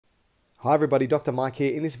Hi everybody, Dr. Mike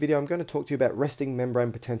here. In this video, I'm going to talk to you about resting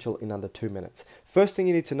membrane potential in under 2 minutes. First thing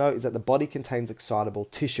you need to know is that the body contains excitable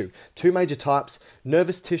tissue. Two major types,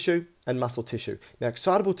 nervous tissue and muscle tissue. Now,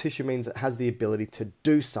 excitable tissue means it has the ability to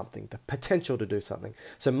do something, the potential to do something.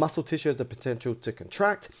 So muscle tissue has the potential to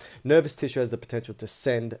contract, nervous tissue has the potential to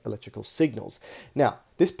send electrical signals. Now,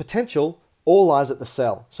 this potential all lies at the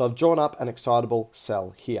cell. So I've drawn up an excitable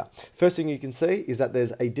cell here. First thing you can see is that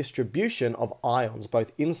there's a distribution of ions,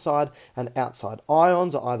 both inside and outside.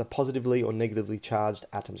 Ions are either positively or negatively charged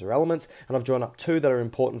atoms or elements, and I've drawn up two that are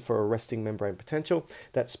important for a resting membrane potential.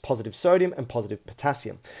 That's positive sodium and positive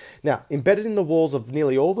potassium. Now, embedded in the walls of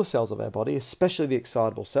nearly all the cells of our body, especially the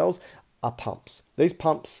excitable cells, are pumps. These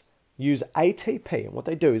pumps use ATP, and what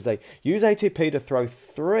they do is they use ATP to throw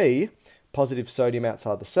 3 positive sodium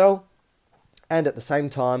outside the cell, and at the same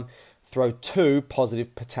time, throw 2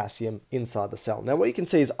 positive potassium inside the cell. Now, what you can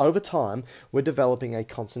see is over time, we're developing a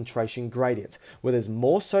concentration gradient where there's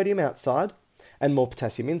more sodium outside and more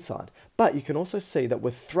potassium inside. But you can also see that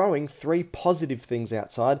we're throwing 3 positive things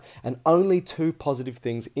outside and only 2 positive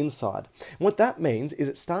things inside. And what that means is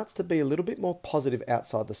it starts to be a little bit more positive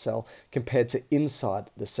outside the cell compared to inside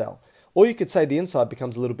the cell. Or you could say the inside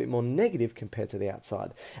becomes a little bit more negative compared to the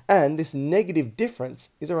outside. And this negative difference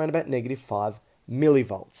is around about -5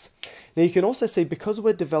 millivolts. Now you can also see, because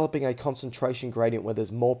we're developing a concentration gradient where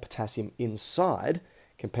there's more potassium inside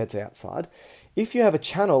compared to outside, if you have a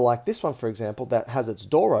channel like this one, for example, that has its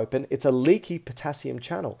door open, it's a leaky potassium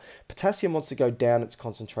channel. Potassium wants to go down its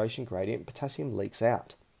concentration gradient, potassium leaks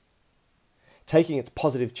out, taking its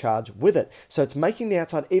positive charge with it. So it's making the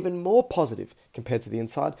outside even more positive compared to the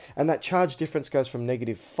inside, and that charge difference goes from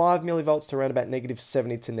 -5 millivolts to around about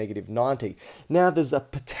 -70 to -90. Now there's a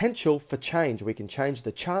potential for change. We can change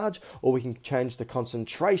the charge or we can change the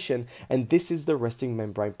concentration, and this is the resting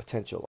membrane potential.